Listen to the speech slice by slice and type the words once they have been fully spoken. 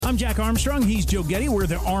I'm Jack Armstrong. He's Joe Getty. We're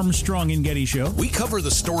the Armstrong and Getty Show. We cover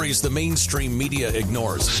the stories the mainstream media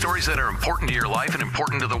ignores. Stories that are important to your life and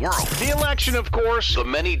important to the world. The election, of course. The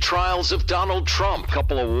many trials of Donald Trump.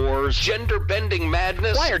 Couple of wars. Gender-bending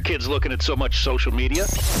madness. Why are kids looking at so much social media?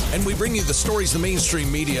 And we bring you the stories the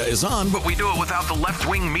mainstream media is on, but we do it without the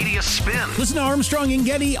left-wing media spin. Listen to Armstrong and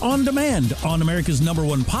Getty on demand on America's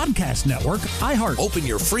 #1 podcast network, iHeart. Open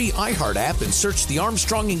your free iHeart app and search The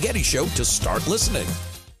Armstrong and Getty Show to start listening.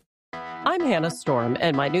 I'm Hannah Storm,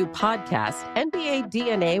 and my new podcast, NBA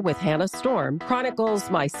DNA with Hannah Storm,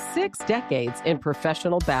 chronicles my 6 decades in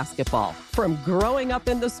professional basketball. From growing up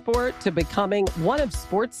in the sport to becoming one of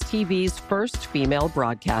sports TV's first female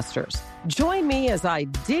broadcasters. Join me as I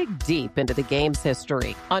dig deep into the game's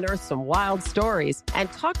history, unearth some wild stories, and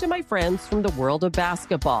talk to my friends from the world of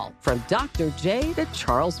basketball, from Dr. J to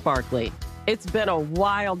Charles Barkley. It's been a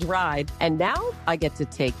wild ride, and now I get to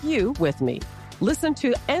take you with me. Listen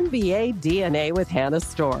to NBA DNA with Hannah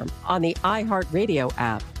Storm on the iHeartRadio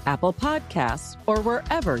app, Apple Podcasts, or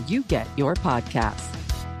wherever you get your podcasts.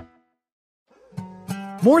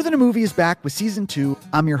 More Than a Movie is back with Season 2.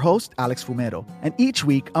 I'm your host, Alex Fumero, and each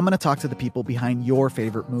week I'm going to talk to the people behind your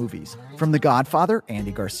favorite movies. From The Godfather,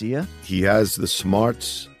 Andy Garcia. He has the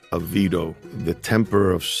smarts of Vito, the temper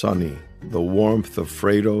of Sonny, the warmth of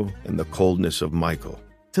Fredo, and the coldness of Michael.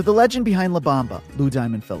 To the legend behind La Bamba, Lou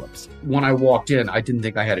Diamond Phillips. When I walked in, I didn't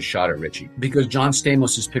think I had a shot at Richie because John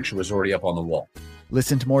Stamos' picture was already up on the wall.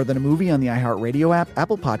 Listen to More Than a Movie on the iHeartRadio app,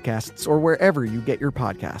 Apple Podcasts, or wherever you get your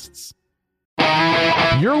podcasts.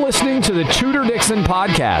 You're listening to the Tudor Dixon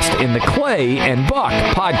podcast in the Clay and Buck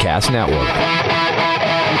Podcast Network.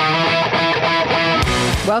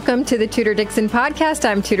 Welcome to the Tudor Dixon podcast.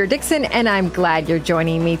 I'm Tudor Dixon, and I'm glad you're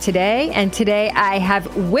joining me today. And today I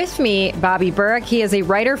have with me Bobby Burack. He is a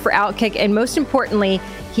writer for Outkick, and most importantly,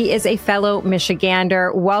 he is a fellow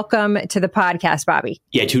Michigander. Welcome to the podcast, Bobby.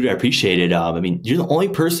 Yeah, Tudor, I appreciate it. You're the only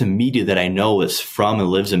person in media that I know is from and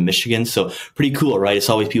lives in Michigan, so pretty cool, right? It's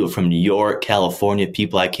always people from New York, California,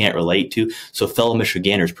 people I can't relate to. So fellow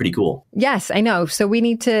Michigander is pretty cool. Yes, I know. So we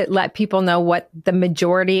need to let people know what the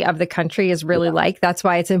majority of the country is really like. That's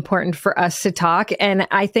why it's important for us to talk. And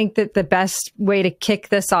I think that the best way to kick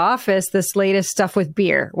this off is this latest stuff with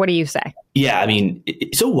beer. What do you say? Yeah,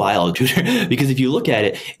 it's so wild, Tudor, because if you look at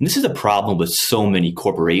it, and this is a problem with so many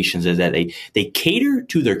corporations, is that they cater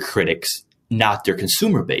to their critics, not their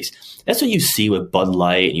consumer base. That's what you see with Bud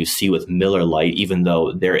Light and you see with Miller Lite, even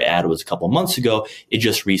though their ad was a couple months ago. It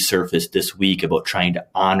just resurfaced this week about trying to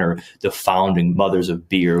honor the founding mothers of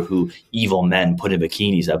beer who evil men put in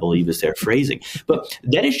bikinis, I believe is their phrasing. But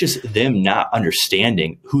that is just them not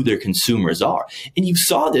understanding who their consumers are. And you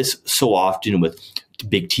saw this so often with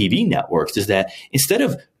big TV networks, is that instead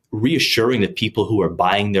of reassuring the people who are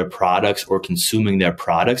buying their products or consuming their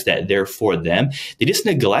products that they're for them, they just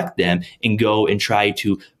neglect them and go and try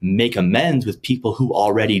to make amends with people who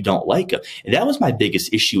already don't like them. And that was my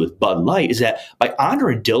biggest issue with Bud Light, is that by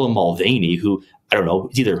honoring Dylan Mulvaney, who, I don't know,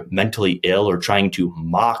 is either mentally ill or trying to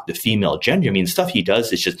mock the female gender. Stuff he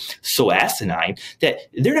does is just so asinine that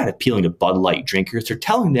they're not appealing to Bud Light drinkers. They're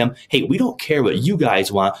telling them, hey, we don't care what you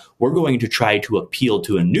guys want. We're going to try to appeal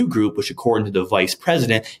to a new group, which according to the vice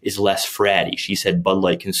president is less fratty. She said Bud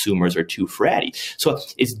Light consumers are too fratty. So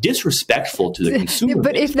it's disrespectful to the consumer.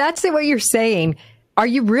 But if that's what you're saying, are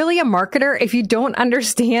you really a marketer if you don't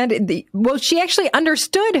understand well, she actually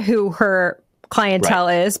understood who her clientele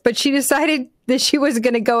is, but she decided that she was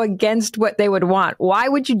going to go against what they would want. Why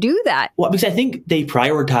would you do that? Well, because I think they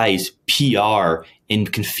prioritize PR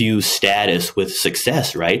and confuse status with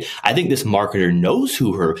success, right? I think this marketer knows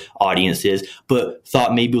who her audience is, but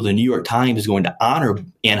thought maybe the New York Times is going to honor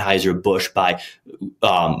Anheuser-Busch by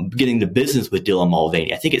getting the business with Dylan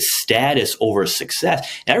Mulvaney. I think it's status over success.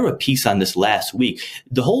 And I wrote a piece on this last week.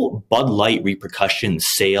 The whole Bud Light repercussions,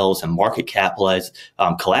 sales, and market capitalized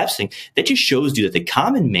collapsing, that just shows you that the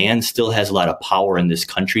common man still has a lot of power in this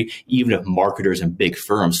country, even if marketers and big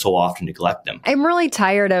firms so often neglect them. I'm really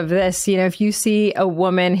tired of this. If you see a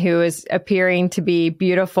woman who is appearing to be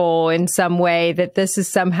beautiful in some way, that this is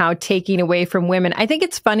somehow taking away from women. I think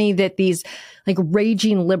it's funny that these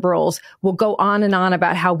raging liberals will go on and on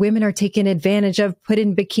about how women are taken advantage of, put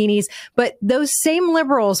in bikinis. But those same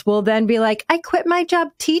liberals will then be like, I quit my job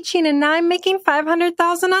teaching and now I'm making $500,000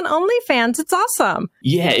 on OnlyFans. It's awesome.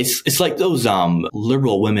 Yeah, it's like those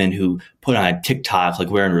liberal women who put on TikTok,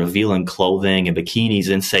 wearing revealing clothing and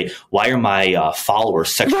bikinis and say, why are my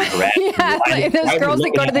followers sexually harassed? Yeah, those girls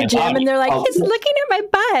that go to the gym and they're like, he's looking at my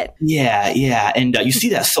butt. Yeah. And you see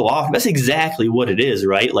that so often. That's exactly what it is,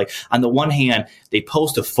 right? Like on the one hand, they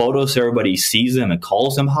post a photo so everybody sees them and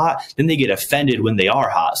calls them hot. Then they get offended when they are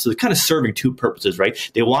hot. So they're kind of serving two purposes, right?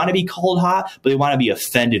 They want to be called hot, but they want to be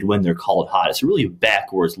offended when they're called hot. It's really a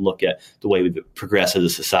backwards look at the way we've progressed as a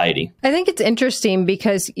society. I think it's interesting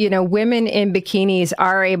because, women in bikinis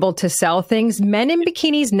are able to sell things. Men in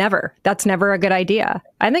bikinis, never. That's never a good idea.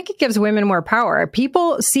 I think it gives women more power.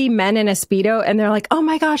 People see men in a Speedo and they're like, oh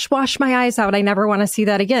my gosh, wash my eyes out. I never want to see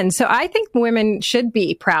that again. So I think women should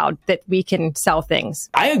be proud that we can sell things.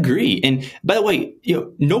 I agree. And by the way,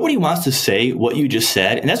 nobody wants to say what you just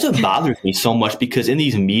said. And that's what bothers me so much, because in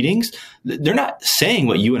these meetings, they're not saying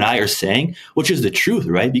what you and I are saying, which is the truth,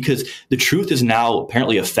 right? Because the truth is now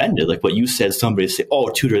apparently offended. Like what you said, somebody say, oh,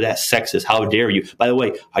 Tudor, that's sexist. How dare you? By the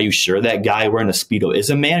way, are you sure that guy wearing a Speedo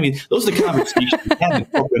is a man? I mean, those are the conversations we have in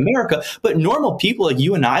corporate America. But normal people like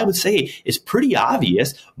you and I would say it's pretty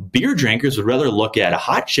obvious. Beer drinkers would rather look at a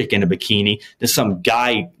hot chick in a bikini than some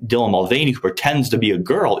guy, Dylan Mulvaney, who pretends to be a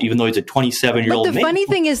girl, even though he's a 27-year-old man. But the funny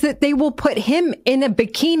thing is that they will put him in a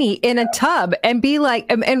bikini in a tub and be like,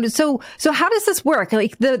 and so how does this work?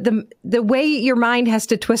 Like the way your mind has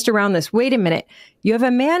to twist around this. Wait a minute. You have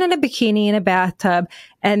a man in a bikini in a bathtub,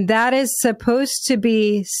 and that is supposed to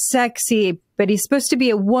be sexy, but he's supposed to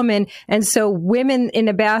be a woman. And so women in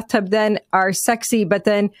a bathtub then are sexy. But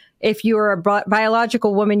then if you're a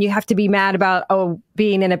biological woman, you have to be mad about,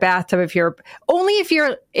 being in a bathtub. If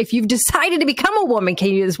you've decided to become a woman, can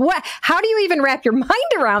you do this? How do you even wrap your mind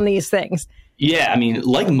around these things? Yeah, I mean,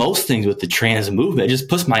 like most things with the trans movement, it just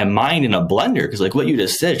puts my mind in a blender, because like what you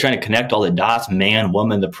just said, trying to connect all the dots, man,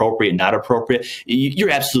 woman, the appropriate, not appropriate.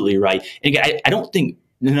 You're absolutely right. And again, I don't think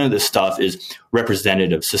none of this stuff is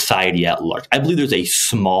representative of society at large. I believe there's a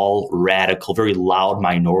small, radical, very loud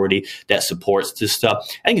minority that supports this stuff.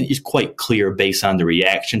 I think it's quite clear based on the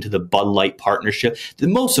reaction to the Bud Light partnership that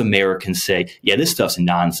most Americans say, yeah, this stuff's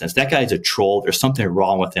nonsense. That guy's a troll. There's something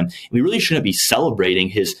wrong with him. And we really shouldn't be celebrating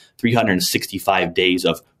his 365 days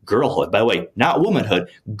of girlhood. By the way, not womanhood,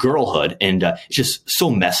 girlhood. And it's just so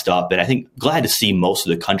messed up. And I think glad to see most of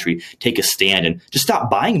the country take a stand and just stop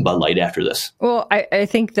buying Bud Light after this. Well, I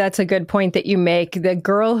think that's a good point that you make. The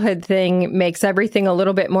girlhood thing makes everything a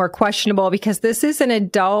little bit more questionable, because this is an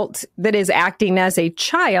adult that is acting as a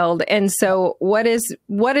child. And so what is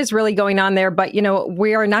really going on there? But,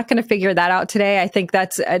 we are not going to figure that out today. I think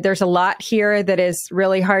there's a lot here that is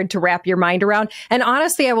really hard to wrap your mind around. And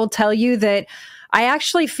honestly, I will tell you that I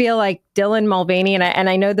actually feel like Dylan Mulvaney, and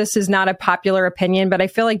I know this is not a popular opinion, but I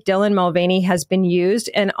feel like Dylan Mulvaney has been used.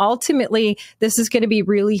 And ultimately, this is going to be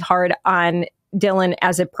really hard on Dylan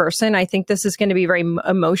as a person. I think this is going to be very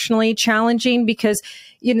emotionally challenging, because,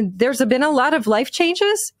 there's been a lot of life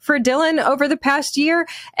changes for Dylan over the past year.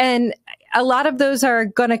 And a lot of those are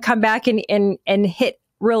going to come back and hit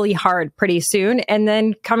really hard pretty soon. And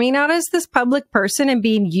then coming out as this public person and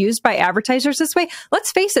being used by advertisers this way,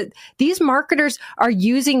 let's face it, these marketers are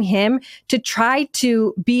using him to try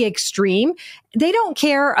to be extreme. They don't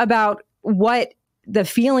care about what the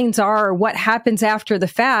feelings are or what happens after the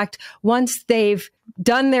fact once they've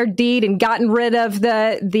done their deed and gotten rid of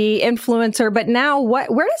the influencer. But now where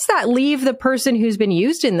does that leave the person who's been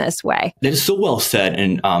used in this way? That is so well said.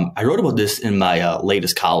 And I wrote about this in my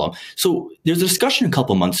latest column. So there's a discussion a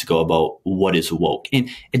couple months ago about what is woke. And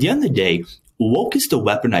at the end of the day, woke is the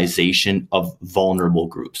weaponization of vulnerable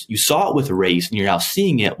groups. You saw it with race, and you're now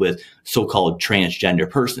seeing it with so-called transgender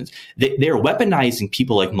persons. They're weaponizing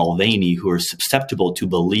people like Mulvaney, who are susceptible to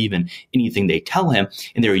believe in anything they tell him,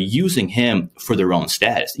 and they're using him for their own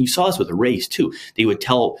status. And you saw this with race, too. They would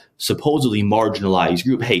tell supposedly marginalized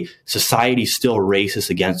group, hey, society's still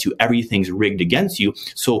racist against you. Everything's rigged against you.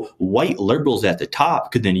 So white liberals at the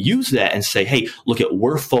top could then use that and say, hey, look at,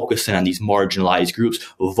 we're focusing on these marginalized groups.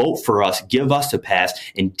 Vote for us, give us a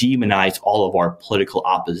pass, and demonize all of our political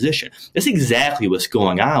opposition. That's exactly what's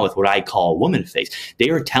going on with what I call woman face. They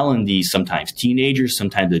are telling these sometimes teenagers,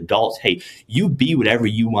 sometimes adults, hey, you be whatever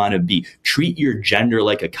you want to be. Treat your gender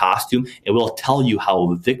like a costume, and we'll tell you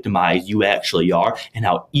how victimized you actually are and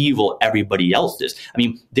how evil everybody else is. I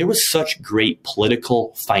mean, there was such great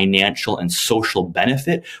political, financial, and social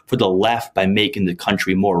benefit for the left by making the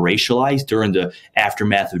country more racialized during the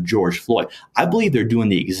aftermath of George Floyd. I believe they're doing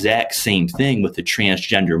the exact same thing with the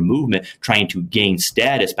transgender movement, trying to gain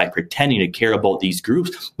status by pretending to care about these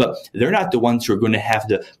groups, but they're not the ones who are going to have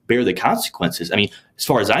to bear the consequences. I mean, as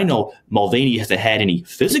far as I know, Mulvaney hasn't had any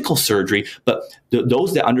physical surgery, but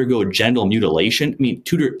those that undergo genital mutilation, I mean,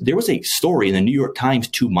 Tudor, there was a story in the New York Times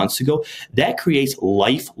 2 months ago that creates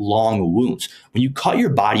lifelong wounds. When you cut your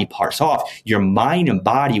body parts off, your mind and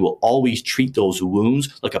body will always treat those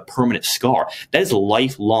wounds like a permanent scar. That is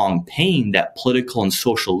lifelong pain that political and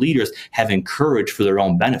social leaders have encouraged for their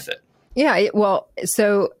own benefit. Yeah, well,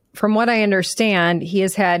 so from what I understand, he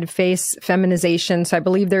has had face feminization. So I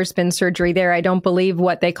believe there's been surgery there. I don't believe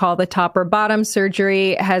what they call the top or bottom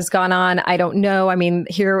surgery has gone on. I don't know. I mean,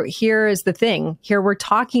 here is the thing. Here we're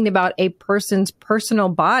talking about a person's personal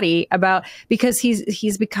body because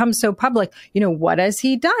he's become so public. You know, what has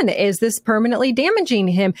he done? Is this permanently damaging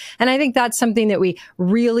him? And I think that's something that we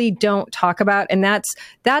really don't talk about. And that's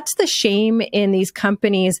the shame in these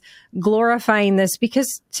companies glorifying this,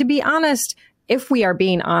 because to be honest, if we are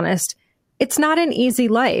being honest, it's not an easy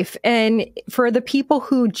life. And for the people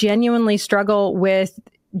who genuinely struggle with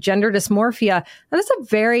gender dysmorphia, that is a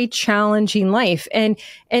very challenging life. And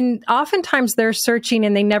oftentimes they're searching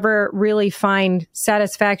and they never really find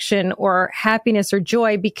satisfaction or happiness or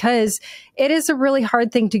joy, because it is a really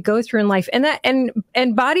hard thing to go through in life. And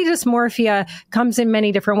body dysmorphia comes in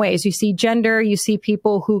many different ways. You see gender, you see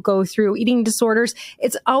people who go through eating disorders.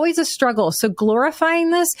 It's always a struggle. So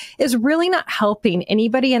glorifying this is really not helping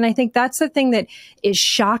anybody. And I think that's the thing that is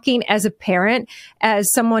shocking as a parent,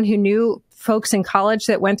 as someone who knew folks in college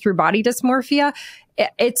that went through body dysmorphia.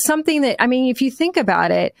 It's something that, I mean, if you think about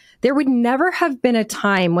it, there would never have been a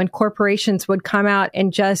time when corporations would come out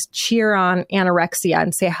and just cheer on anorexia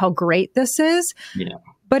and say how great this is. Yeah.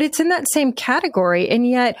 But it's in that same category. And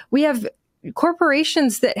yet we have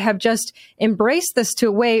corporations that have just embraced this to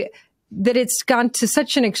a way that it's gone to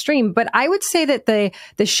such an extreme. But I would say that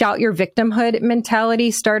the shout your victimhood mentality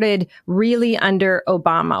started really under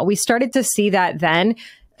Obama. We started to see that then.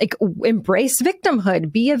 Like, embrace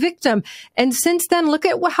victimhood, be a victim. And since then, look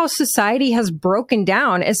at how society has broken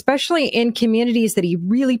down, especially in communities that he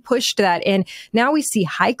really pushed that. And now we see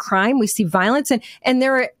high crime, we see violence, and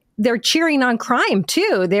they're cheering on crime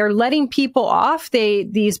too. They're letting people off.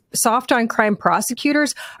 These soft on crime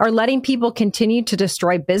prosecutors are letting people continue to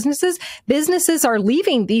destroy businesses. Businesses are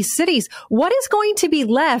leaving these cities. What is going to be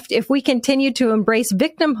left if we continue to embrace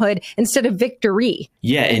victimhood instead of victory?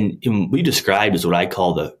 Yeah, and we described as what I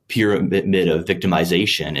call the pyramid of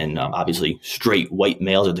victimization, and obviously straight white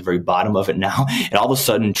males at the very bottom of it now, and all of a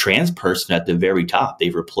sudden trans person at the very top.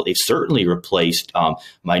 They've certainly replaced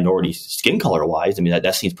minority skin color wise. I mean,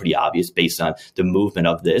 that seems pretty obvious based on the movement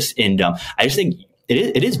of this. And I just think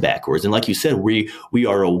it is backwards. And like you said, we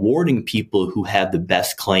are awarding people who have the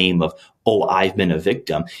best claim of, oh, I've been a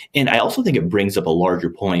victim. And I also think it brings up a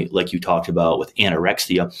larger point, like you talked about with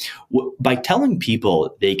anorexia. By telling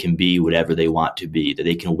people they can be whatever they want to be, that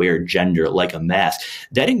they can wear gender like a mask,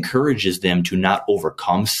 that encourages them to not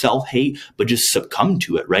overcome self-hate, but just succumb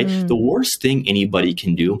to it, right? The worst thing anybody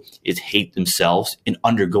can do is hate themselves and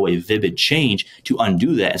undergo a vivid change to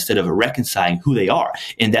undo that instead of reconciling who they are.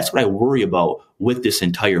 And that's what I worry about with this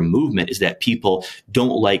entire movement, is that people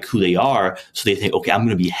don't like who they are. So they think, okay, I'm going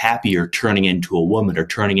to be happier turning into a woman or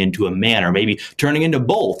turning into a man, or maybe turning into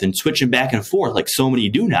both and switching back and forth like so many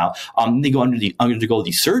do now. They go undergo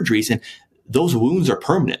these surgeries, and those wounds are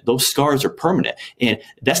permanent. Those scars are permanent. And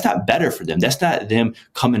that's not better for them. That's not them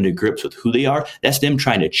coming to grips with who they are. That's them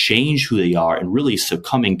trying to change who they are and really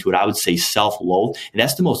succumbing to what I would say self-loathe. And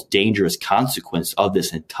that's the most dangerous consequence of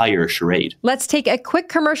this entire charade. Let's take a quick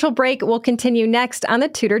commercial break. We'll continue next on the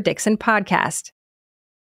Tudor Dixon podcast.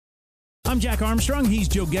 I'm Jack Armstrong. He's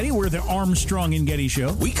Joe Getty. We're the Armstrong and Getty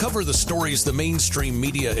Show. We cover the stories the mainstream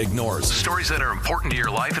media ignores. Stories that are important to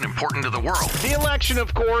your life and important to the world. The election,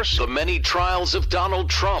 of course. The many trials of Donald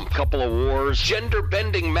Trump. Couple of wars.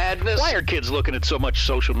 Gender-bending madness. Why are kids looking at so much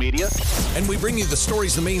social media? And we bring you the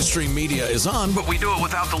stories the mainstream media is on, but we do it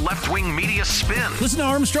without the left-wing media spin. Listen to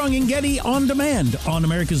Armstrong and Getty on demand on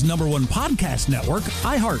America's #1 podcast network,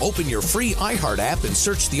 iHeart. Open your free iHeart app and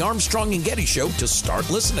search the Armstrong and Getty Show to start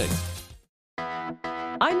listening.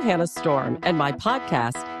 I'm Hannah Storm, and my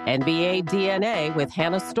podcast, NBA DNA with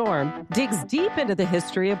Hannah Storm, digs deep into the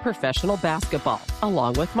history of professional basketball,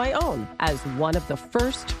 along with my own, as one of the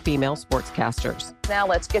first female sportscasters. Now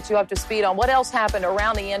let's get you up to speed on what else happened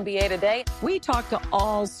around the NBA today. We talk to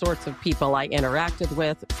all sorts of people I interacted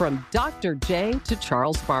with, from Dr. J to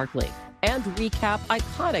Charles Barkley, and recap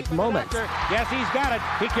iconic moments. Yes, he's got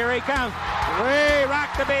it. Here he comes. Way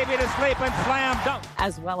rock the baby to sleep and slam dunk.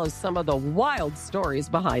 As well as some of the wild stories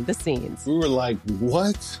behind the scenes. We were like,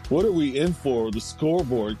 what? What are we in for? The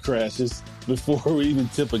scoreboard crashes before we even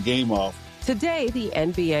tip a game off. Today, the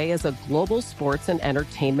NBA is a global sports and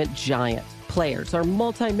entertainment giant, players are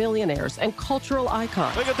multimillionaires and cultural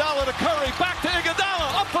icons. Iguodala to Curry, back to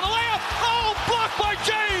Iguodala, up for the layup. Oh, blocked by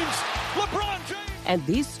James. LeBron James. And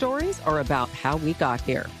these stories are about how we got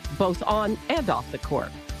here, both on and off the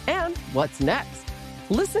court. And what's next?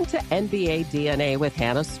 Listen to NBA DNA with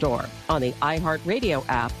Hannah Storm on the iHeartRadio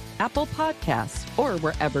app, Apple Podcasts, or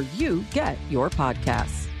wherever you get your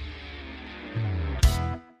podcasts.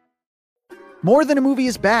 More Than a Movie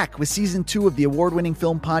is back with season 2 of the award-winning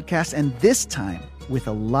film podcast, and this time with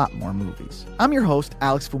a lot more movies. I'm your host,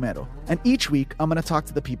 Alex Fumero, and each week I'm going to talk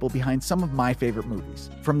to the people behind some of my favorite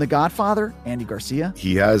movies. From The Godfather, Andy Garcia.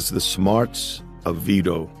 He has the smarts of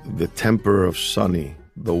Vito, the temper of Sonny,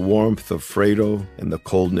 the warmth of Fredo, and the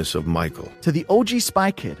coldness of Michael. To the OG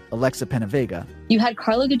Spy Kid, Alexa Penavega. You had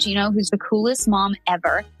Carla Gugino, who's the coolest mom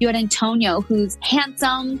ever. You had Antonio, who's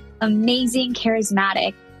handsome, amazing,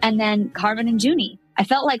 charismatic. And then Carvin and Junie. I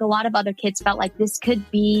felt like a lot of other kids felt like this could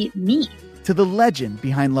be me. To the legend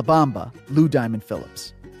behind La Bamba, Lou Diamond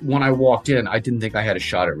Phillips. When I walked in, I didn't think I had a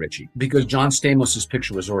shot at Richie because John Stamos'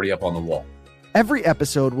 picture was already up on the wall. Every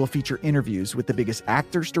episode will feature interviews with the biggest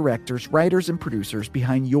actors, directors, writers, and producers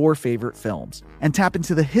behind your favorite films and tap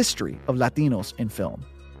into the history of Latinos in film.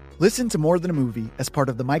 Listen to More Than a Movie as part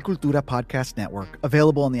of the My Cultura podcast network,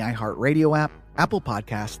 available on the iHeartRadio app, Apple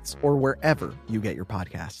Podcasts, or wherever you get your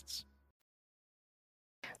podcasts.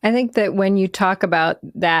 I think that when you talk about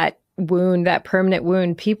that wound, that permanent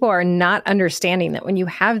wound, people are not understanding that when you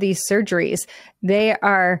have these surgeries, they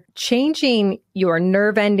are changing your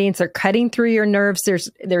nerve endings. They're cutting through your nerves.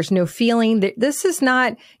 There's no feeling. This is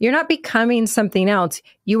not, you're not becoming something else.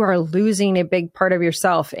 You are losing a big part of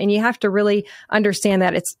yourself. And you have to really understand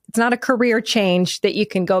that it's not a career change that you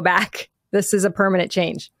can go back. This is a permanent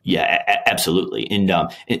change. Yeah, absolutely. And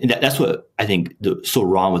that's what I think so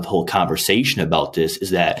wrong with the whole conversation about this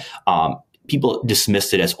is that people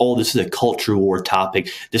dismiss it as, oh, this is a culture war topic.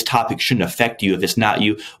 This topic shouldn't affect you if it's not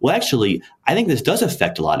you. Well, actually, I think this does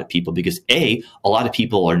affect a lot of people because a lot of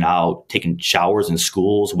people are now taking showers in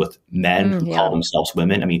schools with men who call themselves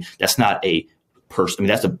women. I mean, that's not a person. I mean,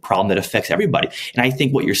 that's a problem that affects everybody. And I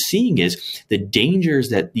think what you're seeing is the dangers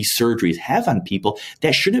that these surgeries have on people.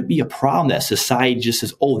 That shouldn't be a problem that society just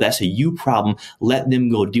says, oh, that's a you problem. Let them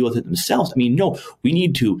go deal with it themselves. I mean, no, we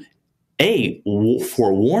need to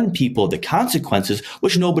forewarn people of the consequences,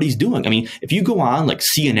 which nobody's doing. I mean, if you go on like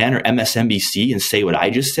CNN or MSNBC and say what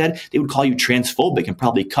I just said, they would call you transphobic and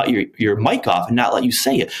probably cut your mic off and not let you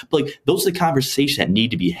say it. But like, those are the conversations that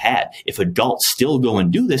need to be had. If adults still go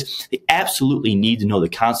and do this, they absolutely need to know the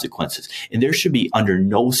consequences. And there should be under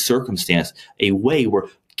no circumstance a way where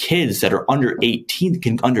kids that are under 18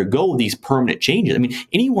 can undergo these permanent changes. I mean,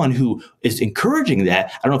 anyone who is encouraging that,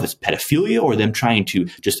 I don't know if it's pedophilia or them trying to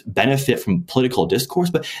just benefit from political discourse,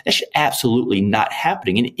 but that should absolutely not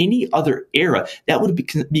happening. In any other era, that would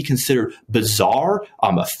be considered bizarre,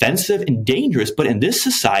 offensive, and dangerous. But in this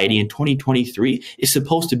society in 2023, it's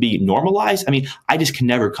supposed to be normalized. I mean, I just can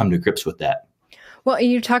never come to grips with that. Well,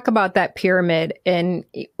 you talk about that pyramid, and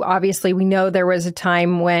obviously we know there was a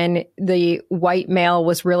time when the white male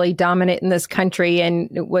was really dominant in this country and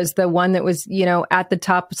it was the one that was, at the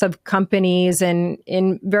tops of companies and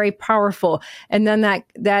very powerful. And then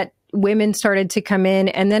that women started to come in,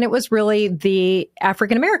 and then it was really the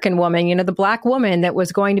African-American woman, the black woman that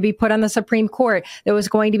was going to be put on the Supreme Court, that was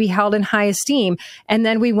going to be held in high esteem. And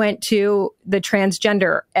then we went to the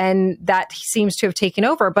transgender, and that seems to have taken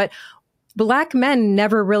over. But Black men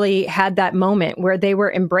never really had that moment where they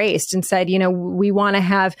were embraced and said, we want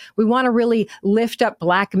to really lift up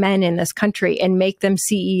Black men in this country and make them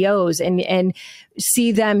CEOs and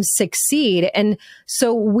see them succeed. And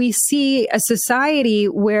so we see a society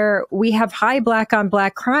where we have high Black on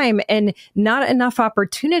Black crime and not enough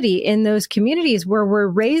opportunity in those communities where we're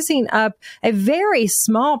raising up a very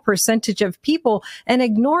small percentage of people and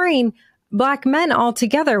ignoring Black men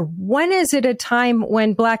altogether. When is it a time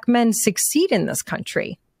when Black men succeed in this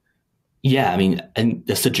country? Yeah, I mean, and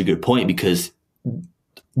that's such a good point because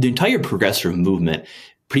the entire progressive movement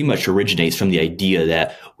pretty much originates from the idea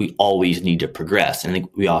that we always need to progress. And I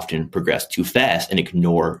think we often progress too fast and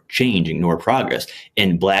ignore change, ignore progress.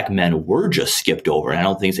 And Black men were just skipped over. And I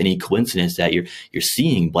don't think it's any coincidence that you're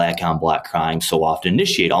seeing Black on Black crime so often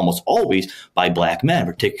initiated almost always by Black men,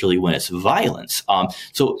 particularly when it's violence.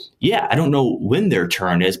 So yeah, I don't know when their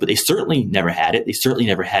turn is, but they certainly never had it. They certainly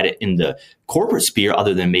never had it in the corporate sphere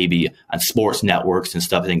other than maybe on sports networks and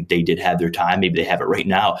stuff. I think they did have their time. Maybe they have it right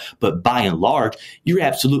now. But by and large, you're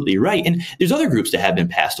absolutely right. And there's other groups that have been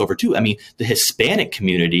passed over too. I mean, the Hispanic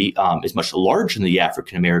community is much larger than the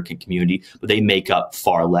African-American community, but they make up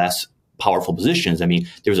far less powerful positions. I mean,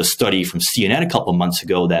 there was a study from CNN a couple months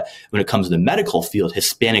ago that when it comes to the medical field,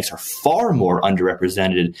 Hispanics are far more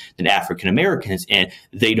underrepresented than African Americans, and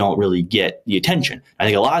they don't really get the attention. I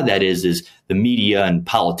think a lot of that is the media and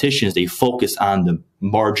politicians, they focus on the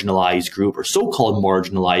marginalized group or so-called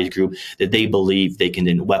marginalized group that they believe they can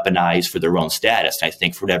then weaponize for their own status. And I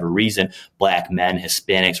think for whatever reason, Black men,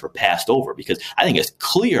 Hispanics were passed over, because I think it's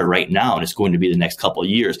clear right now, and it's going to be the next couple of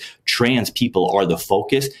years, trans people are the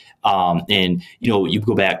focus. And, you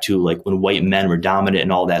go back to like when white men were dominant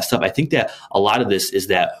and all that stuff. I think that a lot of this is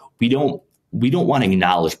that we don't want to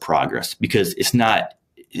acknowledge progress, because it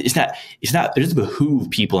doesn't behoove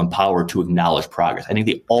people in power to acknowledge progress. I think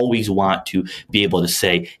they always want to be able to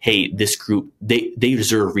say, hey, this group, they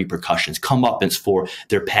deserve repercussions, comeuppance for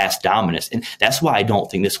their past dominance. And that's why I don't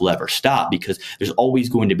think this will ever stop, because there's always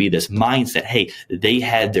going to be this mindset, hey, they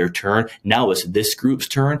had their turn, now it's this group's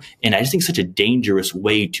turn. And I just think it's such a dangerous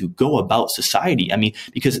way to go about society. I mean,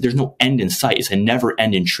 because there's no end in sight. It's a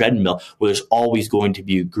never-ending treadmill where there's always going to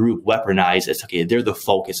be a group weaponized as, okay, they're the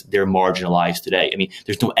focus, they're marginalized today. I mean,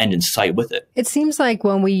 there's no end in sight with it. It seems like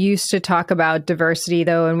when we used to talk about diversity,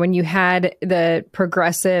 though, and when you had the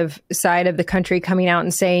progressive side of the country coming out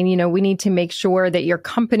and saying, we need to make sure that your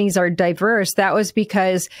companies are diverse, that was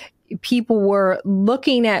because people were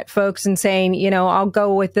looking at folks and saying, I'll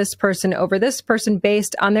go with this person over this person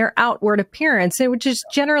based on their outward appearance, which is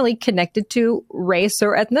generally connected to race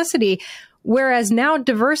or ethnicity. Whereas now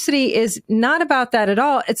diversity is not about that at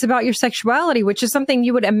all. It's about your sexuality, which is something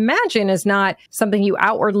you would imagine is not something you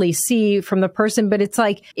outwardly see from the person. But it's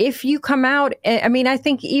like, if you come out, I mean, I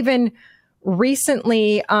think even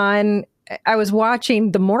recently I was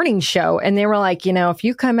watching the morning show and they were like, if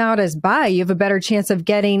you come out as bi, you have a better chance of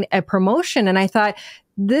getting a promotion. And I thought,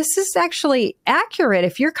 this is actually accurate.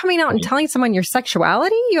 If you're coming out and telling someone your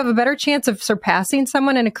sexuality, you have a better chance of surpassing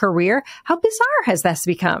someone in a career. How bizarre has this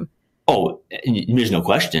become? Oh, there's no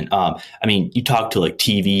question. I mean, you talk to like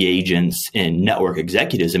TV agents and network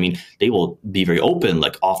executives. I mean, they will be very open,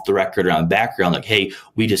 like off the record or on background, like, hey,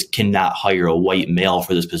 we just cannot hire a white male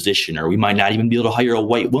for this position, or we might not even be able to hire a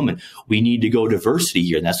white woman. We need to go diversity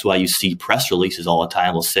here. And that's why you see press releases all the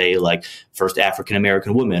time will say like first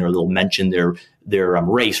African-American woman, or they'll mention their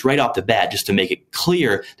race right off the bat just to make it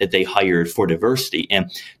clear that they hired for diversity.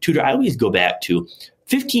 And Tudor, I always go back to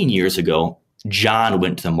 15 years ago, John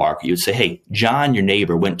went to the market. You would say, hey, John, your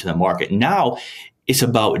neighbor, went to the market. Now it's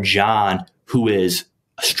about John, who is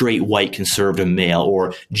a straight white conservative male,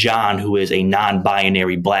 or John, who is a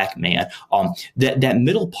non-binary Black man. That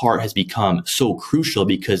middle part has become so crucial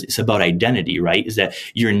because it's about identity, right? Is that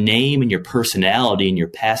your name and your personality and your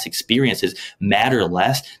past experiences matter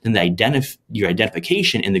less than your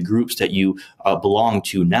identification in the groups that you belong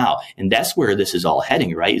to now. And that's where this is all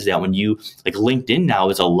heading, right? Is that when you, like LinkedIn now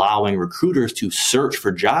is allowing recruiters to search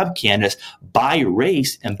for job candidates by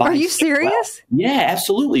race and by. Are you serious? Yeah,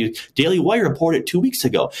 absolutely. Daily Wire reported 2 weeks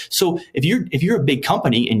ago. So if you're a big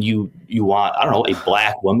company and you want, I don't know, a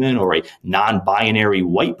Black woman or a non-binary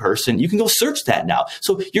white person, you can go search that now.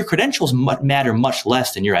 So your credentials matter much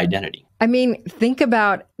less than your identity. I mean, think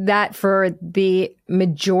about that for the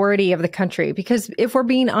majority of the country, because if we're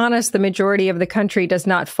being honest, the majority of the country does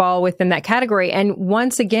not fall within that category. And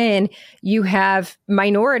once again, you have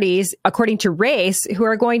minorities, according to race, who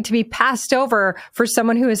are going to be passed over for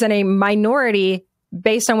someone who is in a minority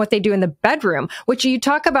based on what they do in the bedroom, which you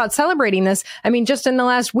talk about celebrating this. I mean, just in the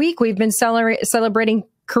last week, we've been celebrating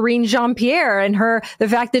Karine Jean-Pierre and the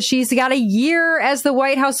fact that she's got a year as the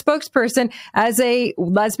White House spokesperson as a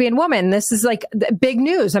lesbian woman. This is like big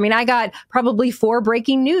news. I mean, I got probably 4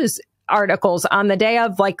 breaking news articles on the day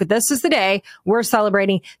of, like, this is the day we're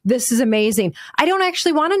celebrating. This is amazing. I don't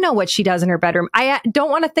actually want to know what she does in her bedroom. I don't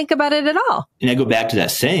want to think about it at all. And I go back to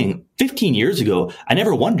that saying, 15 years ago, I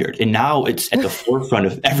never wondered. And now it's at the forefront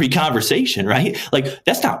of every conversation, right? Like,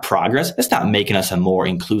 that's not progress. That's not making us a more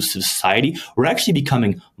inclusive society. We're actually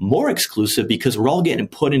becoming more exclusive because we're all getting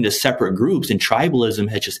put into separate groups, and tribalism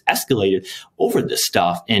has just escalated over this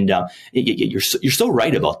stuff. And you're so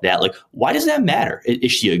right about that. Like, why does that matter?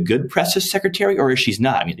 Is she a good press secretary or is she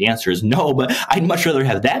not? I mean, the answer is no, but I'd much rather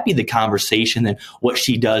have that be the conversation than what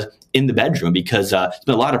she does in the bedroom, because there's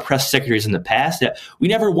been a lot of press secretaries in the past that we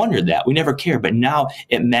never wondered that. We never cared. But now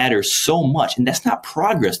it matters so much. And that's not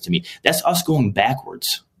progress to me. That's us going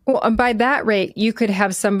backwards. Well, and by that rate, you could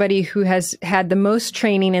have somebody who has had the most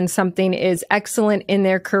training in something, is excellent in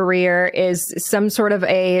their career, is some sort of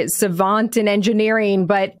a savant in engineering,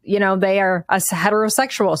 but, they are a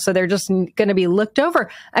heterosexual, so they're just going to be looked over.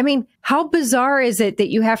 I mean, how bizarre is it that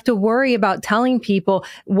you have to worry about telling people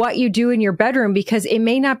what you do in your bedroom because it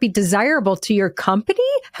may not be desirable to your company?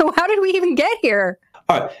 How did we even get here?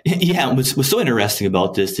 All right. Yeah, what's so interesting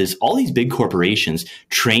about this is all these big corporations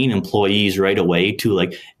train employees right away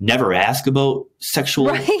to never ask about sexual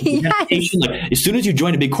identification. Yes. As soon as you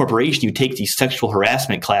join a big corporation, you take these sexual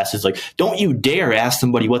harassment classes. Don't you dare ask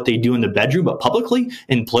somebody what they do in the bedroom, but publicly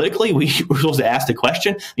and politically, we're supposed to ask the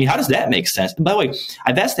question. I mean, how does that make sense? And by the way,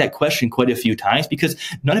 I've asked that question quite a few times because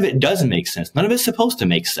none of it doesn't make sense. None of it's supposed to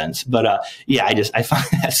make sense. But I find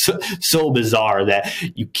that so bizarre that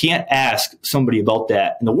you can't ask somebody about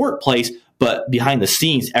that in the workplace, but behind the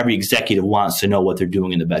scenes, every executive wants to know what they're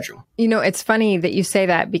doing in the bedroom. It's funny that you say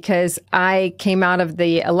that because I came out of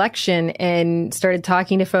the election and started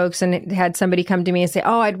talking to folks and had somebody come to me and say,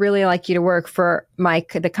 oh, I'd really like you to work for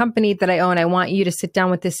the company that I own. I want you to sit down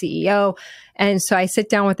with the CEO. And so I sit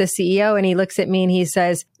down with the CEO and he looks at me and he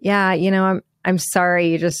says, yeah, I'm sorry,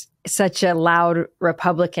 you're just such a loud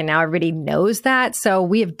Republican. Now everybody knows that. So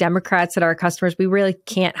we have Democrats that are our customers. We really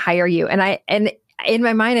can't hire you. And in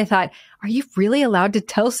my mind, I thought, are you really allowed to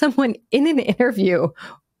tell someone in an interview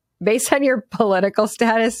based on your political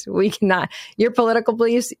status? We cannot. Your political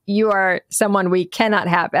beliefs, you are someone we cannot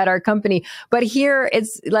have at our company. But here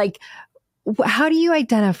it's how do you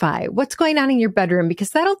identify what's going on in your bedroom?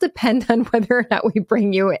 Because that'll depend on whether or not we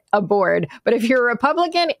bring you aboard. But if you're a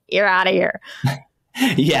Republican, you're out of here.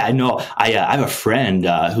 Yeah, no, I have a friend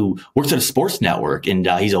who works at a sports network, and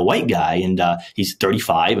he's a white guy, and he's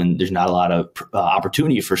 35, and there's not a lot of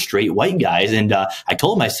opportunity for straight white guys. And I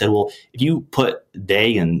told him, I said, well, if you put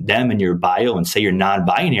they and them in your bio and say you're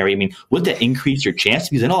non-binary, I mean, would that increase your chance?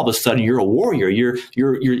 Because then all of a sudden you're a warrior,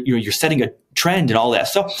 you're setting a trend and all that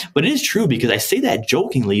stuff. But it is true, because I say that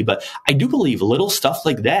jokingly, but I do believe little stuff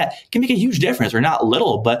like that can make a huge difference, or not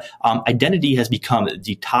little, but identity has become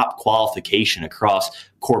the top qualification across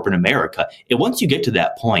corporate America. And once you get to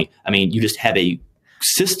that point, I mean, you just have a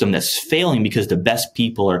system that's failing because the best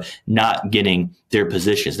people are not getting their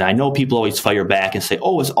positions. Now, I know people always fire back and say,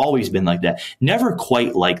 oh, it's always been like that. Never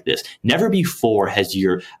quite like this. Never before has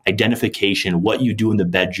your identification, what you do in the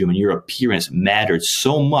bedroom, and your appearance mattered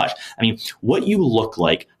so much. I mean, what you look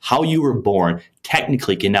like, how you were born,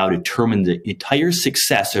 technically can now determine the entire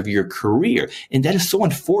success of your career. And that is so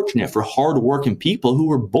unfortunate for hardworking people who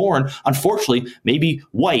were born, unfortunately, maybe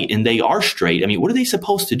white, and they are straight. I mean, what are they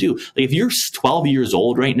supposed to do? If you're 12 years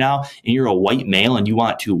old right now and you're a white male and you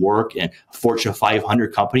want to work in a Fortune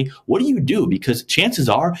 500 company, what do you do? Because chances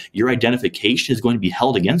are your identification is going to be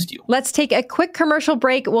held against you. Let's take a quick commercial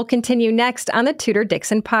break. We'll continue next on the Tudor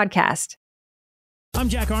Dixon podcast. I'm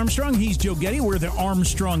Jack Armstrong. He's Joe Getty. We're the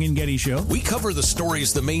Armstrong and Getty Show. We cover the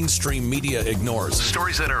stories the mainstream media ignores.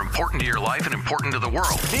 Stories that are important to your life and important to the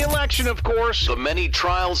world. The election, of course. The many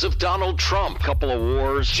trials of Donald Trump. Couple of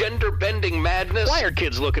wars. Gender-bending madness. Why are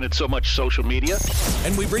kids looking at so much social media?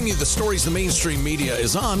 And we bring you the stories the mainstream media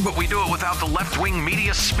is on, but we do it without the left-wing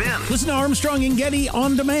media spin. Listen to Armstrong and Getty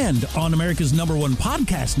on demand on America's #1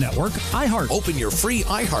 podcast network, iHeart. Open your free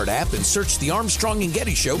iHeart app and search the Armstrong and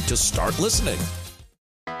Getty Show to start listening.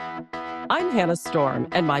 I'm Hannah Storm,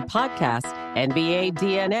 and my podcast, NBA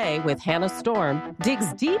DNA with Hannah Storm,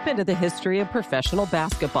 digs deep into the history of professional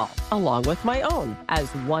basketball, along with my own, as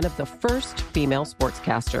one of the first female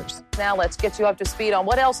sportscasters. Now let's get you up to speed on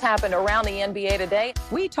what else happened around the NBA today.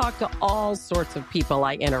 We talk to all sorts of people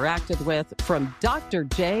I interacted with, from Dr.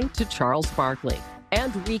 J to Charles Barkley,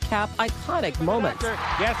 and recap iconic moments.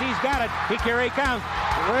 Yes, he's got it. Here he comes.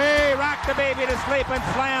 Way rock the baby to sleep and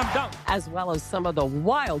slam dunk. As well as some of the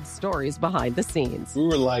wild stories behind the scenes. We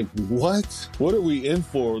were like, what? What are we in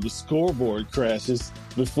for? The scoreboard crashes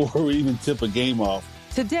before we even tip a game off.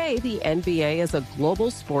 Today, the NBA is a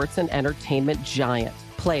global sports and entertainment giant.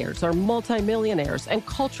 Players are multimillionaires and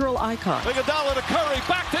cultural icons. Iguodala to Curry,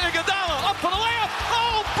 back to Iguodala, up for the layup.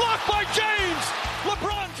 Oh, blocked by James.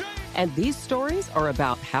 LeBron James. And these stories are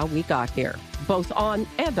about how we got here, both on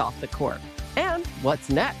and off the court. And what's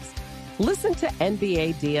next? Listen to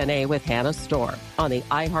NBA DNA with Hannah Storm on the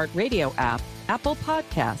iHeartRadio app, Apple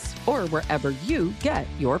Podcasts, or wherever you get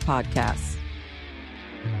your podcasts.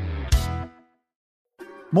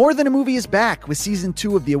 More Than a Movie is back with Season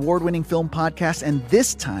 2 of the award-winning film podcast, and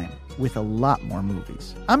this time with a lot more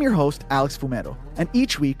movies. I'm your host, Alex Fumero, and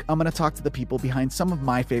each week I'm going to talk to the people behind some of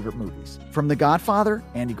my favorite movies. From The Godfather,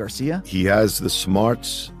 Andy Garcia. He has the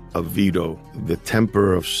smarts of Vito, the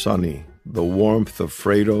temper of Sonny, the warmth of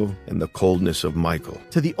Fredo, and the coldness of Michael.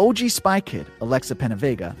 To the OG Spy Kid, Alexa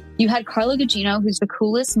Penavega. You had Carla Gugino, who's the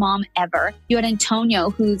coolest mom ever. You had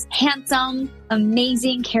Antonio, who's handsome,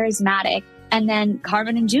 amazing, charismatic. And then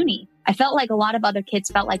Carmen and Junie. I felt like a lot of other kids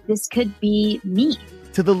felt like this could be me.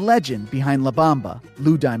 To the legend behind La Bamba,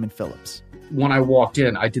 Lou Diamond Phillips. When I walked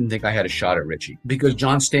in, I didn't think I had a shot at Richie because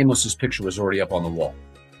John Stamos' picture was already up on the wall.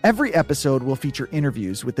 Every episode will feature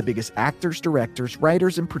interviews with the biggest actors, directors,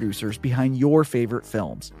 writers, and producers behind your favorite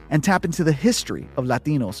films and tap into the history of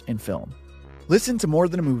Latinos in film. Listen to More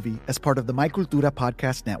Than a Movie as part of the My Cultura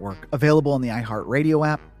podcast network, available on the iHeartRadio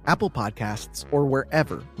app, Apple Podcasts, or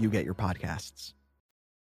wherever you get your podcasts.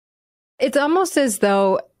 It's almost as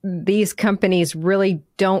though these companies really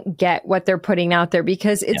don't get what they're putting out there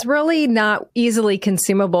because it's really not easily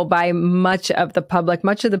consumable by much of the public.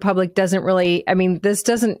 Much of the public doesn't really, this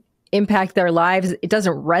doesn't impact their lives. It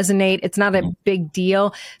doesn't resonate. It's not a big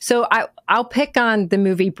deal. So I'll pick on the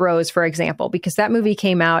movie Bros, for example, because that movie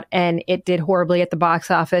came out and it did horribly at the box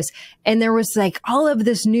office. And there was like all of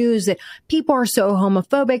this news that people are so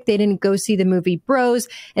homophobic. They didn't go see the movie Bros.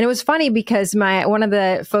 And it was funny because one of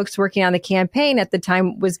the folks working on the campaign at the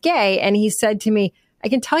time was gay. And he said to me, I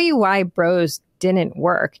can tell you why Bros didn't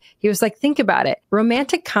work. He was like, think about it.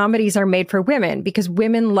 Romantic comedies are made for women because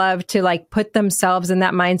women love to like put themselves in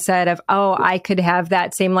that mindset of, oh, I could have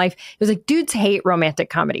that same life. It was like, dudes hate romantic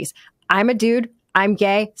comedies. I'm a dude. I'm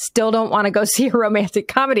gay. Still don't want to go see a romantic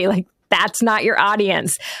comedy. Like, that's not your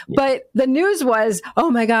audience. Yeah. But the news was, oh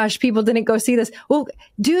my gosh, people didn't go see this. Well,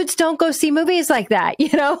 dudes don't go see movies like that.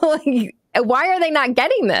 Like, why are they not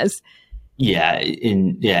getting this? Yeah,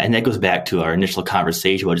 and that goes back to our initial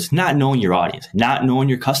conversation about just not knowing your audience, not knowing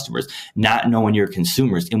your customers, not knowing your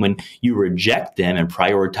consumers. And when you reject them and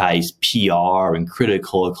prioritize PR and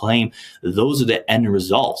critical acclaim, those are the end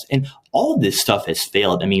results. And all this stuff has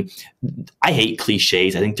failed. I hate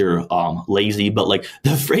cliches. I think they're lazy, but like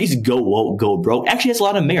the phrase "go woke, go broke" actually has a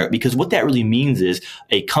lot of merit because what that really means is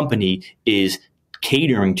a company is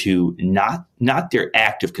catering to not their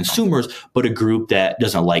active consumers, but a group that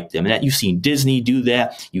doesn't like them. And that you've seen Disney do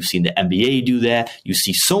that. You've seen the NBA do that. You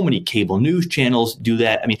see so many cable news channels do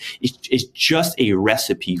that. It's just a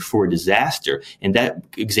recipe for disaster. And that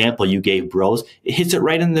example you gave, Bros, it hits it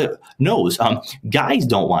right in the nose. Guys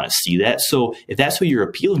don't want to see that. So if that's who you're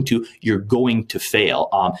appealing to, you're going to fail.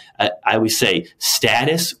 I always say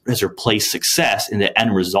status has replaced success, and the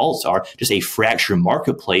end results are just a fractured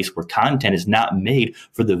marketplace where content is not made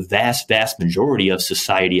for the vast majority of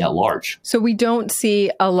society at large. So we don't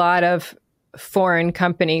see a lot of foreign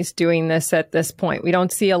companies doing this at this point. We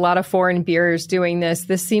don't see a lot of foreign beers doing this.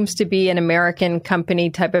 This seems to be an American company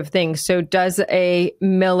type of thing. So does a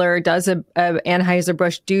Miller, does a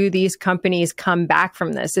Anheuser-Busch, do these companies come back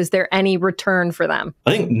from this? Is there any return for them?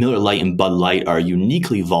 I think Miller Lite and Bud Light are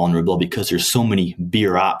uniquely vulnerable because there's so many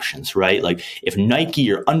beer options, right? Like if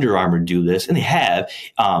Nike or Under Armour do this, and they have,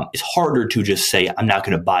 it's harder to just say, I'm not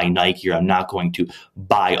going to buy Nike or I'm not going to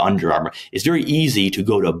buy Under Armour. It's very easy to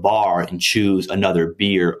go to a bar and choose another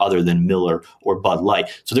beer other than Miller or Bud Light.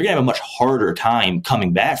 So they're going to have a much harder time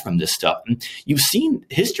coming back from this stuff. And you've seen,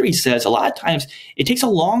 history says a lot of times it takes a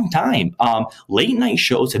long time. Late night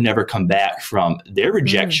shows have never come back from their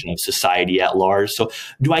rejection of society at large. So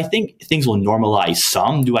do I think things will normalize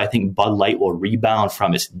some? Do I think Bud Light will rebound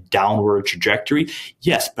from its downward trajectory?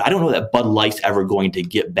 Yes, but I don't know that Bud Light's ever going to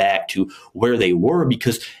get back to where they were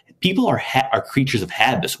because people are creatures of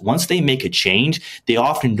habits. Once they make a change, they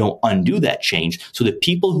often don't undo that change. So the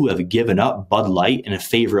people who have given up Bud Light in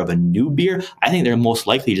favor of a new beer, I think they're most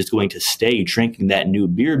likely just going to stay drinking that new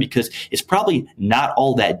beer because it's probably not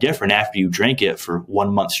all that different after you drink it for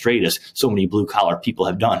 1 month straight, as so many blue collar people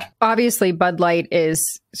have done. Obviously, Bud Light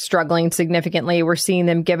is struggling significantly. We're seeing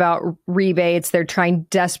them give out rebates. They're trying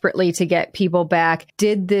desperately to get people back.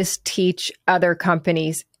 Did this teach other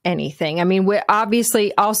companies anything? We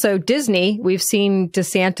obviously also Disney, we've seen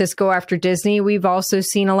DeSantis go after Disney. We've also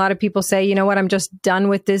seen a lot of people say, you know what, I'm just done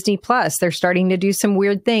with Disney Plus. They're starting to do some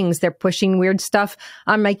weird things. They're pushing weird stuff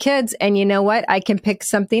on my kids. And you know what? I can pick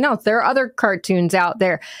something else. There are other cartoons out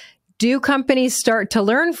there. Do companies start to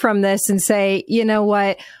learn from this and say, you know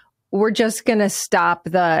what, we're just going to stop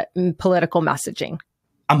the political messaging?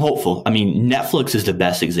 I'm hopeful. Netflix is the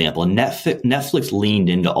best example. Netflix leaned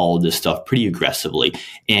into all of this stuff pretty aggressively.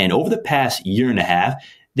 And over the past year and a half,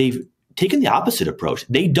 they've taken the opposite approach.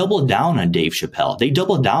 They doubled down on Dave Chappelle. They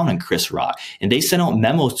doubled down on Chris Rock. And they sent out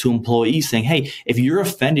memos to employees saying, hey, if you're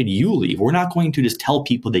offended, you leave. We're not going to just tell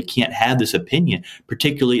people they can't have this opinion,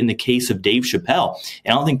 particularly in the case of Dave Chappelle.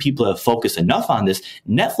 And I don't think people have focused enough on this.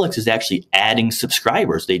 Netflix is actually adding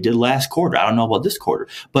subscribers. They did last quarter. I don't know about this quarter,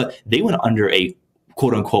 but they went under a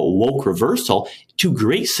quote unquote woke reversal to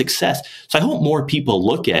great success. So I hope more people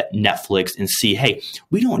look at Netflix and see, hey,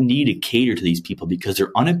 we don't need to cater to these people because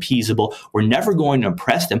they're unappeasable. We're never going to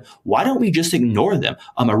impress them. Why don't we just ignore them?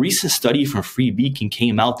 A recent study from Free Beacon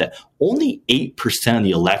came out that only 8% of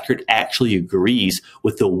the electorate actually agrees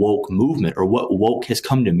with the woke movement or what woke has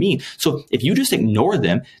come to mean. So if you just ignore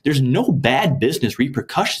them, there's no bad business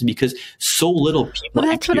repercussions because so little people.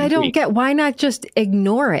 Well, that's what I don't get. Why not just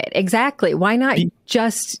ignore it? Exactly. Why not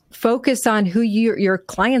just focus on who your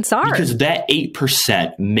clients are? Because that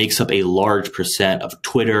 8% makes up a large percent of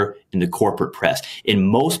Twitter and the corporate press. And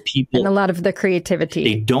most people, and a lot of the creativity,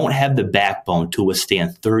 they don't have the backbone to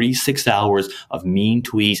withstand 36 hours of mean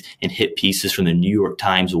tweets and hit pieces from the New York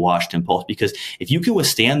Times, Washington Post. Because if you can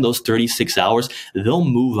withstand those 36 hours, they'll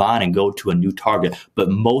move on and go to a new target. But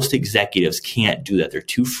most executives can't do that. They're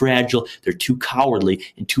too fragile, they're too cowardly,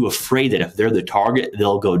 and too afraid that if they're the target,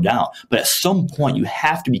 they'll go down. But at some point, you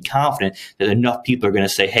have to be confident that enough people are going to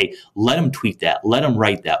say, hey, let them tweet that, let them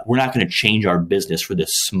write that. We're not going to change our business for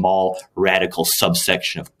this small, radical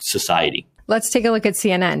subsection of society. Let's take a look at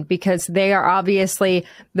CNN because they are obviously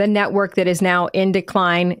the network that is now in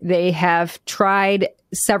decline. They have tried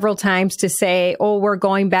several times to say, oh, we're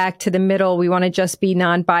going back to the middle. We want to just be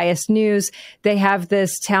non-biased news. They have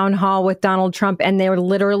this town hall with Donald Trump and they're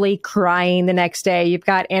literally crying the next day. You've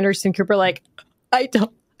got Anderson Cooper like, I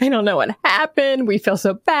don't know what happened. We feel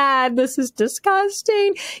so bad. This is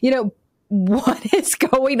disgusting. What is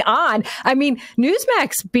going on? I mean,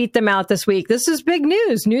 Newsmax beat them out this week. This is big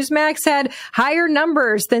news. Newsmax had higher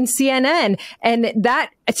numbers than CNN. And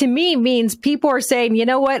that, to me, means people are saying, you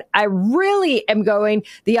know what? I really am going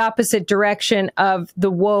the opposite direction of the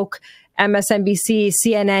woke MSNBC,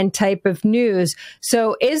 CNN type of news.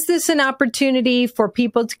 So is this an opportunity for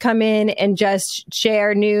people to come in and just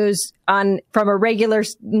share news from a regular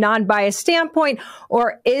non-biased standpoint?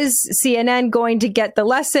 Or is CNN going to get the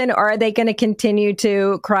lesson, or are they going to continue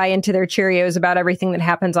to cry into their Cheerios about everything that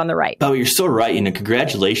happens on the right? Oh, you're so right. And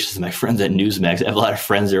congratulations to my friends at Newsmax. I have a lot of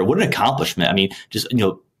friends there. What an accomplishment. I mean, just,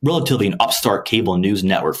 relatively an upstart cable news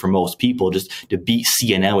network for most people, just to beat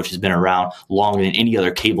CNN, which has been around longer than any other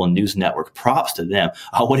cable news network. Props to them.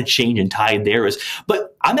 What a change in tide there is.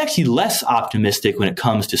 But I'm actually less optimistic when it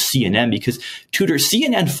comes to CNN because, Tudor,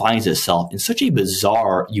 CNN finds itself in such a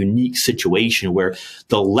bizarre, unique situation where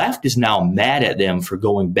the left is now mad at them for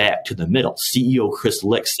going back to the middle. CEO Chris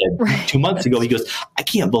Lick said 2 months ago, he goes, I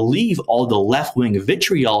can't believe all the left-wing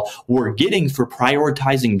vitriol we're getting for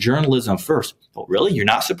prioritizing journalism first. Oh, really? You're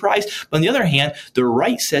not surprised? But on the other hand, the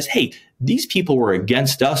right says, hey, these people were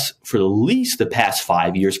against us for at least the past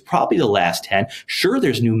 5 years, probably the last 10. Sure,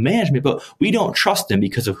 there's new management, but we don't trust them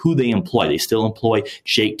because of who they employ. They still employ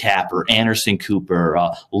Jake Tapper, Anderson Cooper,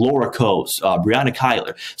 Laura Coates, Breonna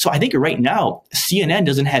Kyler. So I think right now, CNN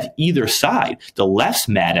doesn't have either side. The left's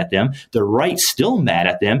mad at them. The right's still mad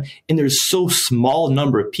at them. And there's so small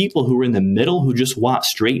number of people who are in the middle who just want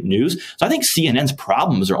straight news. So I think CNN's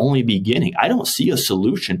problems are only beginning. I don't see a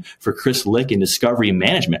solution for Chris Lick and Discovery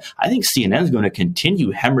Management. I think CNN is going to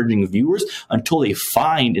continue hemorrhaging viewers until they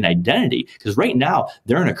find an identity. Because right now,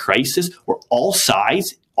 they're in a crisis where all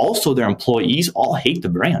sides, also their employees, all hate the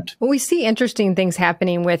brand. Well, we see interesting things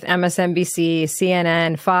happening with MSNBC,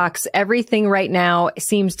 CNN, Fox. Everything right now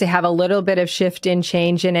seems to have a little bit of shift and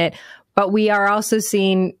change in it. But we are also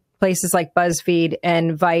seeing places like BuzzFeed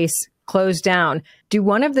and Vice close down. Do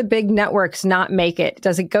one of the big networks not make it?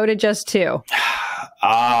 Does it go to just two?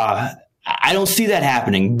 I don't see that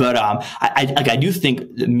happening, but I do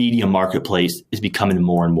think the media marketplace is becoming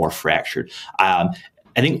more and more fractured. I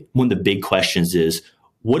think one of the big questions is,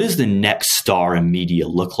 what does the next star in media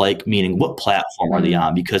look like? Meaning, what platform are they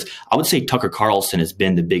on? Because I would say Tucker Carlson has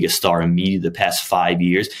been the biggest star in media the past 5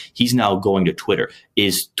 years. He's now going to Twitter.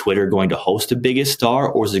 Is Twitter going to host the biggest star,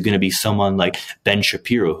 or is it going to be someone like Ben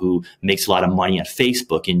Shapiro, who makes a lot of money on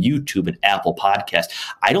Facebook and YouTube and Apple Podcasts?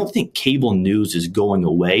 I don't think cable news is going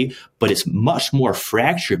away, but it's much more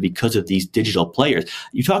fractured because of these digital players.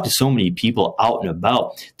 You talk to so many people out and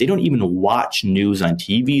about, they don't even watch news on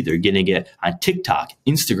TV. They're getting it on TikTok,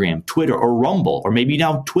 Instagram, Twitter, or Rumble, or maybe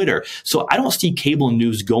now Twitter. So I don't see cable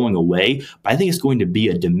news going away, but I think it's going to be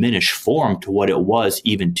a diminished form to what it was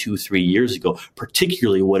even 2-3 years ago,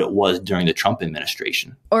 particularly what it was during the Trump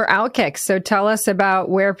administration. Or Outkick. So tell us about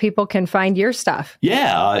where people can find your stuff.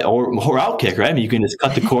 Yeah, or Outkick, right? I mean, you can just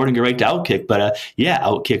cut the cord and go right to Outkick. But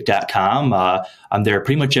Outkick.com. I'm there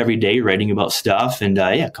pretty much every day writing about stuff. And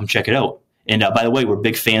come check it out. And by the way, we're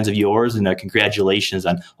big fans of yours, and congratulations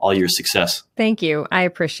on all your success. Thank you. I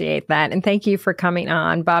appreciate that. And thank you for coming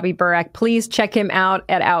on, Bobby Burack. Please check him out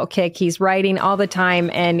at Outkick. He's writing all the time,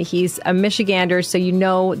 and he's a Michigander, so you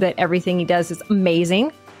know that everything he does is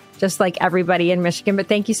amazing, just like everybody in Michigan. But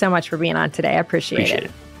thank you so much for being on today. I appreciate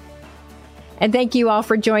it. And thank you all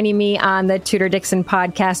for joining me on the Tudor Dixon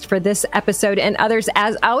podcast for this episode and others.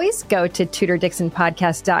 As always, go to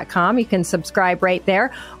TudorDixonPodcast.com. You can subscribe right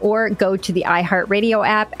there, or go to the iHeartRadio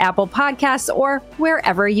app, Apple Podcasts, or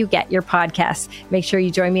wherever you get your podcasts. Make sure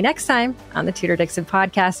you join me next time on the Tudor Dixon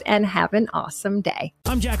podcast, and have an awesome day.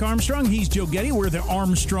 I'm Jack Armstrong. He's Joe Getty. We're the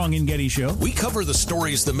Armstrong and Getty Show. We cover the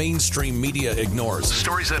stories the mainstream media ignores.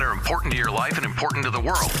 Stories that are important to your life and important to the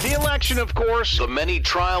world. The election, of course. The many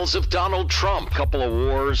trials of Donald Trump. Couple of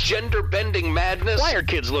wars. Gender-bending madness. Why are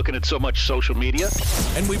kids looking at so much social media?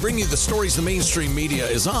 And we bring you the stories the mainstream media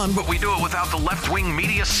is on, but we do it without the left-wing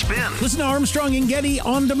media spin. Listen to Armstrong and Getty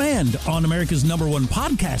on demand on America's #1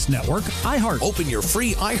 podcast network, iHeart. Open your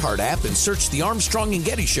free iHeart app and search The Armstrong and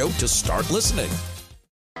Getty Show to start listening.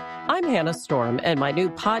 I'm Hannah Storm, and my new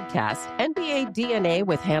podcast, NBA DNA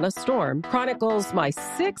with Hannah Storm, chronicles my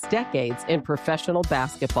 6 decades in professional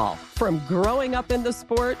basketball. From growing up in the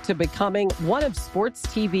sport to becoming one of sports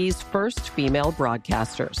TV's first female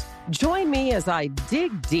broadcasters. Join me as I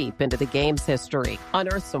dig deep into the game's history,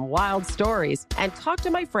 unearth some wild stories, and talk to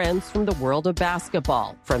my friends from the world of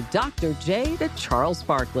basketball, from Dr. J to Charles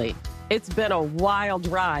Barkley. It's been a wild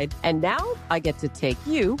ride, and now I get to take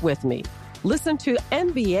you with me. Listen to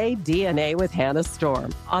NBA DNA with Hannah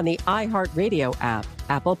Storm on the iHeartRadio app,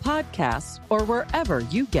 Apple Podcasts, or wherever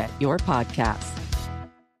you get your podcasts.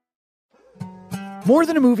 More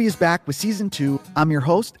Than a Movie is back with Season 2. I'm your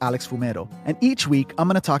host, Alex Fumero, and each week I'm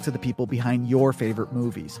going to talk to the people behind your favorite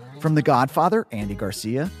movies. From The Godfather, Andy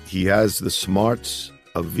Garcia. He has the smarts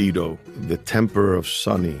of Vito, the temper of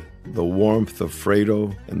Sonny, the warmth of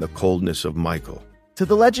Fredo, and the coldness of Michael. To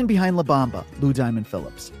the legend behind La Bamba, Lou Diamond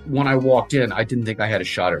Phillips. When I walked in, I didn't think I had a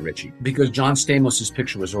shot at Richie because John Stamos'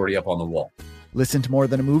 picture was already up on the wall. Listen to More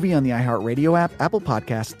Than a Movie on the iHeartRadio app, Apple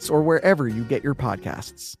Podcasts, or wherever you get your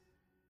podcasts.